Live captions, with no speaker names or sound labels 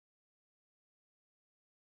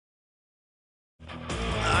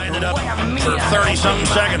ended up for 30-something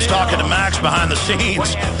seconds talking to Max behind the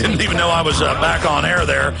scenes. Didn't even know I was back on air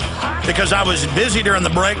there because I was busy during the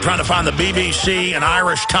break trying to find the BBC and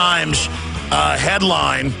Irish Times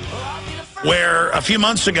headline where a few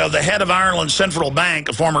months ago the head of Ireland's Central Bank,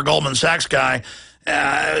 a former Goldman Sachs guy,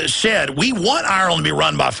 said, we want Ireland to be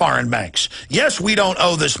run by foreign banks. Yes, we don't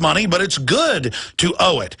owe this money, but it's good to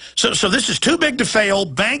owe it. So this is too big to fail.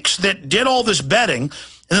 Banks that did all this betting,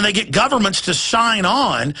 and then they get governments to sign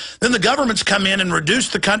on. Then the governments come in and reduce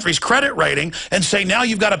the country's credit rating and say, now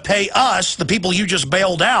you've got to pay us, the people you just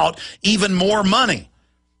bailed out, even more money.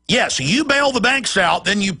 Yes, you bail the banks out,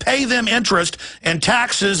 then you pay them interest and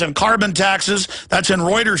taxes and carbon taxes. That's in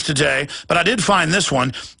Reuters today. But I did find this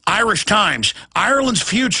one. Irish Times. Ireland's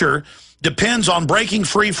future depends on breaking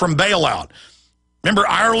free from bailout. Remember,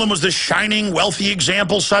 Ireland was this shining, wealthy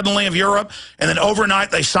example suddenly of Europe, and then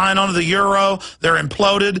overnight they sign on to the euro, they're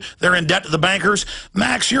imploded, they're in debt to the bankers.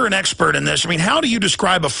 Max, you're an expert in this. I mean, how do you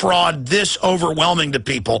describe a fraud this overwhelming to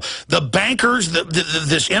people? The bankers,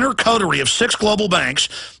 this inner coterie of 6 global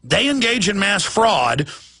banks, they engage in mass fraud,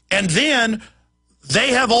 and then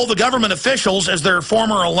they have all the government officials as their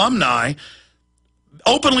former alumni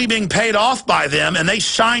openly being paid off by them, and they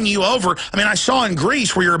sign you over. I mean, I saw in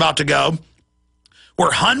Greece, where you're about to go, where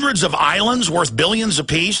hundreds of islands worth billions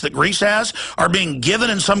apiece that Greece has are being given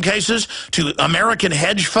in some cases to American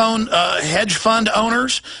hedge fund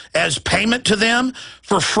owners as payment to them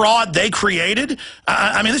for fraud they created.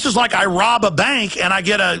 I mean, this is like I rob a bank and I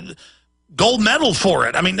get a gold medal for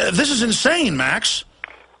it. I mean, this is insane, Max.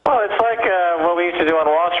 Well, it's like what we used to do on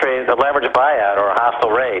Wall Street, the leverage buyout or a hostile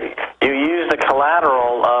raid. You use the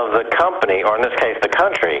collateral of the company, or in this case the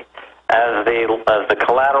country, as the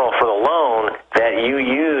collateral for the loan that you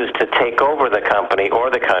use to take over the company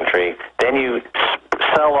or the country. Then you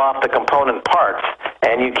sell off the component parts,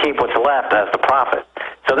 and you keep what's left as the profit.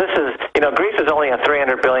 So this is, Greece is only a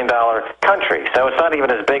 $300 billion country, so it's not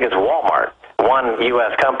even as big as Walmart, one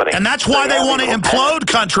U.S. company. And that's why they want to implode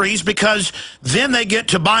countries, because then they get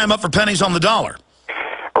to buy them up for pennies on the dollar.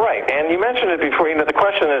 Right, and you mentioned it before. The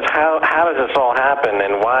question is how does this all happen,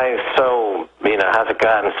 and why so? Has it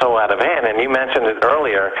gotten so out of hand? And you mentioned it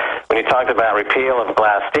earlier when you talked about repeal of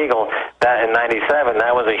Glass-Steagall. That in '97,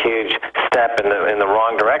 that was a huge step in the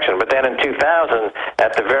wrong direction. But then in 2000,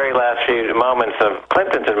 at the very last few moments of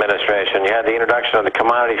Clinton's administration, you had the introduction of the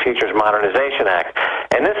Commodity Futures Modernization Act,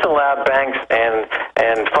 and this allowed banks and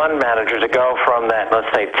fund managers to go from that, let's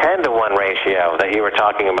say, 10 to 1 ratio that you were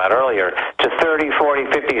talking about earlier to 30, 40,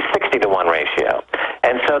 50, 60 to 1 ratio.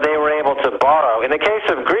 And so they were able to borrow. In the case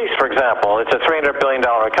of Greece, for example, it's a $300 billion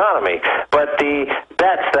economy, but the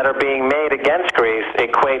bets that are being made against Greece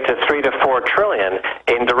equate to 3 to 4 trillion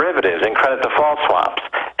in derivatives, in credit default swaps.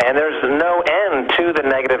 And there's no end to the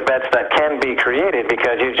negative bets that can be created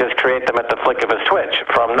because you just create them at the flick of a switch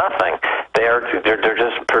from nothing. They're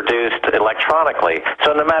just produced electronically.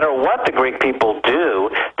 So no matter what the Greek people do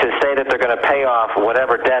to say that they're going to pay off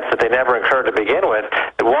whatever debts that they never incurred to begin with,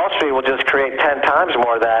 Wall Street will just create 10 times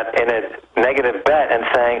more of that in a negative bet and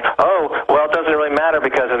saying, oh, well, it doesn't really matter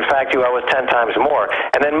because, in fact, you owe us 10 times more.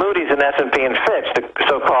 And then Moody's and S&P and Fitch, the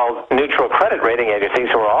so-called neutral credit rating agencies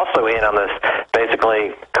who are also in on this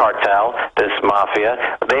basically cartel, this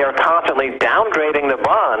mafia, they are constantly downgrading the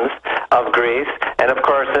bonds of Greece. And, of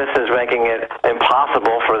course, this is making it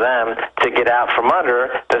impossible for them to get out from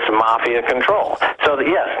under this mafia control. So,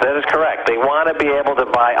 yes, that is correct. They want to be able to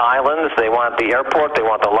buy islands. They want the airport. They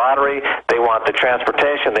want the lottery. They want the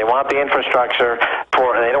transportation. They want the infrastructure.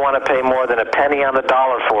 They don't want to pay more than a penny on the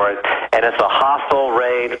dollar for it. And it's a hostile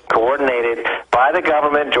raid coordinated by the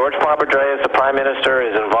government. George Papandreou, the prime minister,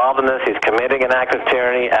 is involved in this. He's committing an act of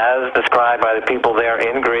tyranny as described by the people there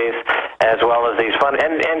in Greece, as well as these funds.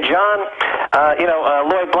 And John,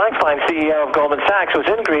 Lloyd Blankfein, CEO of Goldman Sachs, was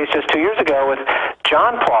in Greece just 2 years ago with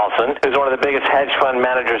John Paulson, who's one of the biggest hedge fund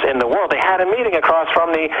managers in the world. They had a meeting across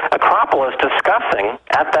from the Acropolis discussing,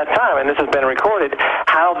 at that time, and this has been recorded,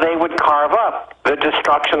 how they would carve up the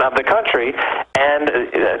destruction of the country. And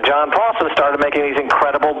John Paulson started making these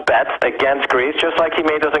incredible bets against Greece, just like he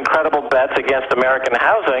made those incredible bets against American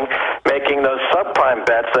housing, making those subprime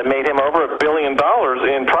bets that made him over $1 billion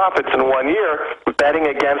in profits in 1 year, betting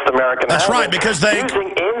against American housing. That's right, because they using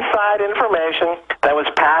inside information that was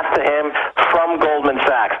passed to him from Goldman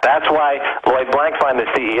Sachs. That's why Lloyd Blankfein, the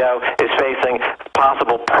CEO, is facing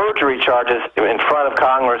possible perjury charges in front of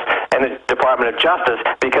Congress and the Department of Justice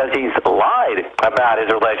because he's lied about his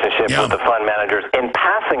relationship with the fund managers in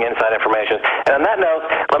passing inside information. And on that note,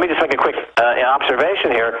 let me just make a quick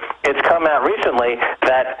observation here. It's come out recently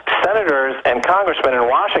that senators and congressmen in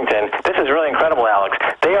Washington, this is really incredible, Alex,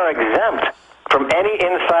 they are exempt from any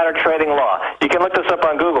insider trading law. You can look this up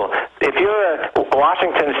on Google. If you're a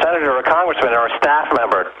Washington senator or a congressman or a staff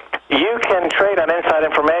member, you can trade on inside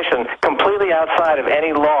information completely outside of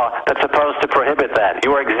any law that's supposed to prohibit that.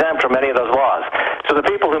 You are exempt from any of those laws. So the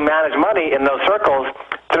people who manage money in those circles,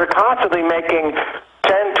 they're constantly making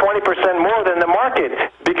 10, 20% more than the market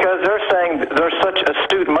because they're saying they're such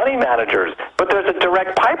astute money managers. But there's a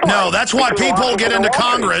direct pipeline. No, that's why people get into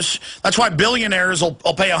Congress. That's why billionaires will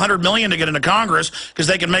pay $100 million to get into Congress because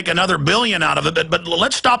they can make another billion out of it. But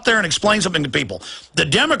let's stop there and explain something to people. The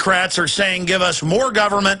Democrats are saying give us more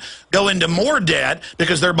government, go into more debt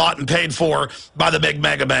because they're bought and paid for by the big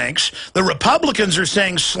mega banks. The Republicans are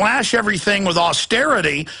saying slash everything with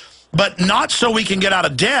austerity, but not so we can get out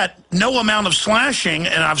of debt. No amount of slashing,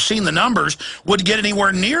 and I've seen the numbers, would get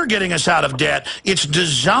anywhere near getting us out of debt. It's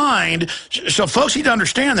designed, so folks need to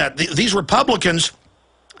understand that. These Republicans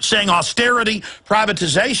saying austerity,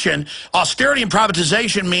 privatization. Austerity and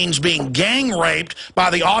privatization means being gang raped by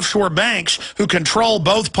the offshore banks who control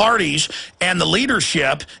both parties and the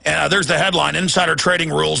leadership. There's the headline, insider trading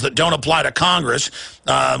rules that don't apply to Congress.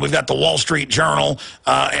 We've got the Wall Street Journal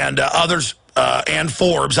and others. And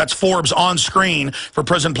Forbes. That's Forbes on screen for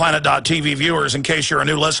PrisonPlanet.tv viewers in case you're a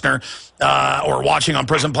new listener or watching on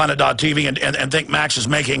PrisonPlanet.tv and think Max is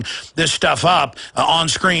making this stuff up. On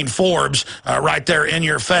screen, Forbes right there in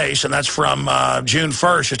your face, and that's from June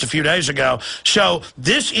 1st, just a few days ago. So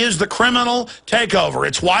this is the criminal takeover.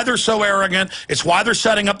 It's why they're so arrogant. It's why they're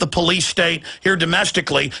setting up the police state here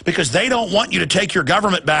domestically, because they don't want you to take your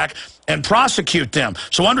government back and prosecute them.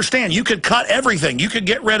 So understand, you could cut everything. You could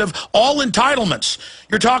get rid of all entitlements.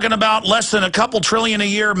 You're talking about less than a couple trillion a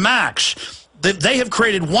year max. They have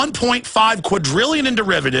created 1.5 quadrillion in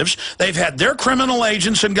derivatives. They've had their criminal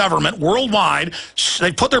agents in government worldwide.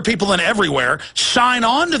 They put their people in everywhere, sign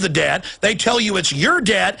on to the debt. They tell you it's your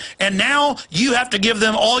debt, and now you have to give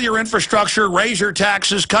them all your infrastructure, raise your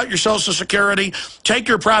taxes, cut your Social Security, take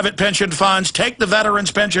your private pension funds, take the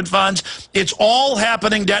veterans' pension funds. It's all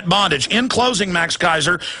happening debt bondage. In closing, Max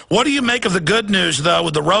Keiser, what do you make of the good news, though,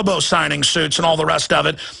 with the robo-signing suits and all the rest of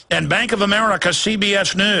it, and Bank of America,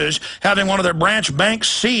 CBS News, having one of their branch banks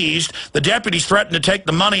seized? The deputies threatened to take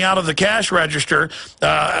the money out of the cash register,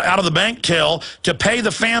 out of the bank till, to pay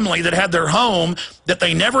the family that had their home, that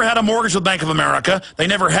they never had a mortgage with Bank of America. They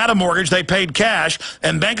never had a mortgage. They paid cash.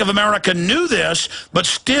 And Bank of America knew this, but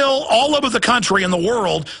still all over the country and the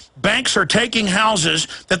world, banks are taking houses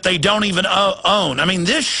that they don't even own. I mean,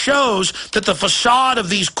 this shows that the facade of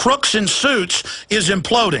these crooks in suits is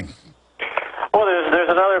imploding. Well, there's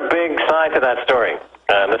another big side to that story.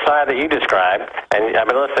 The side that you described, and I've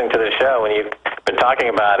been listening to the show and you've been talking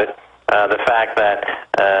about it, the fact that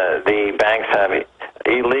the banks have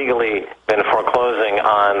illegally been foreclosing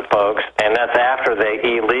on folks, and that's after they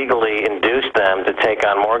illegally induced them to take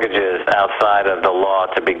on mortgages outside of the law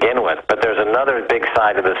to begin with. But there's another big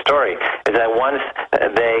side of the story, is that once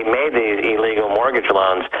they made these illegal mortgage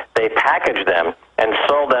loans, they packaged them and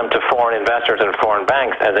sold them to foreign investors and foreign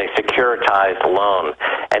banks as a securitized loan.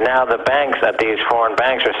 And now the banks at these foreign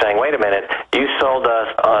banks are saying, wait a minute, you sold us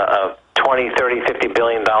a $20, $30, $50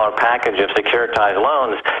 billion package of securitized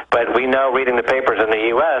loans, but we know, reading the papers in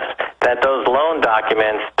the U.S., that those loan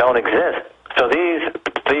documents don't exist. So these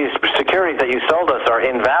securities that you sold us are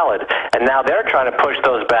invalid, and now they're trying to push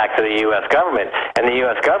those back to the U.S. government. And the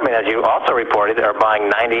U.S. government, as you also reported, are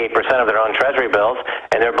buying 98% of their own Treasury bills,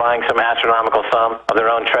 and they're buying some astronomical sum of their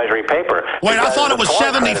own Treasury paper. Wait, I thought it was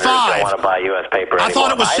 75. Don't want to buy U.S. paper I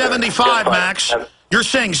thought it was either. 75, Max. You're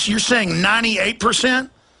saying 98%?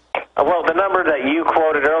 Well, the number that you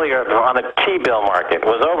quoted earlier on the T-bill market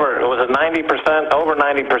was over 90%, over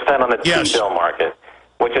 90% on the T-bill market,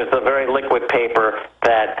 which is the very liquid paper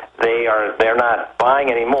that they're not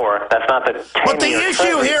buying anymore. That's not the 10-year But the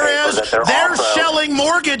issue here is they're also selling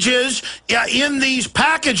mortgages in these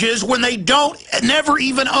packages when they never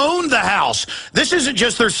even own the house. This isn't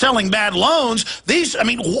just they're selling bad loans. I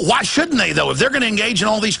mean, why shouldn't they, though? If they're going to engage in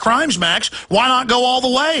all these crimes, Max, why not go all the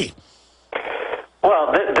way?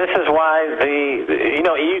 Well, this is why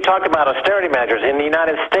you talked about austerity measures. In the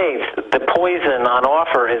United States, the poison on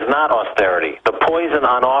offer is not austerity. The poison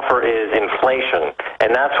on offer is inflation.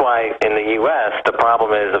 And that's why in the U.S., the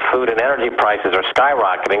problem is the food and energy prices are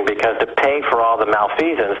skyrocketing because to pay for all the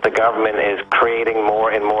malfeasance, the government is creating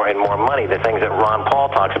more and more and more money, the things that Ron Paul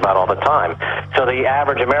talks about all the time. So the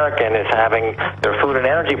average American is having their food and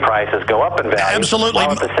energy prices go up in value. Absolutely,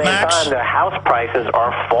 while at the same Max. time, their house prices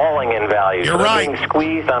are falling in value. You're right. getting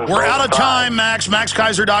squeezed on We're both out of sides. time, Max.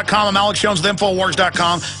 MaxKeiser.com. I'm Alex Jones with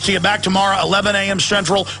Infowars.com. See you back tomorrow, 11 a.m.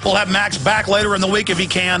 Central. We'll have Max back later in the week if he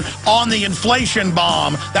can on the inflation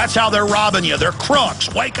bomb. That's how they're robbing you. They're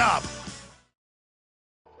crooks. Wake up.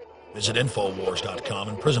 Visit Infowars.com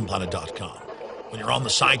and PrisonPlanet.com. When you're on the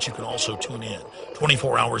site, you can also tune in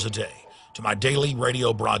 24 hours a day to my daily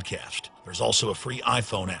radio broadcast. There's also a free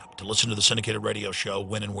iPhone app to listen to the syndicated radio show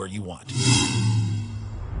when and where you want.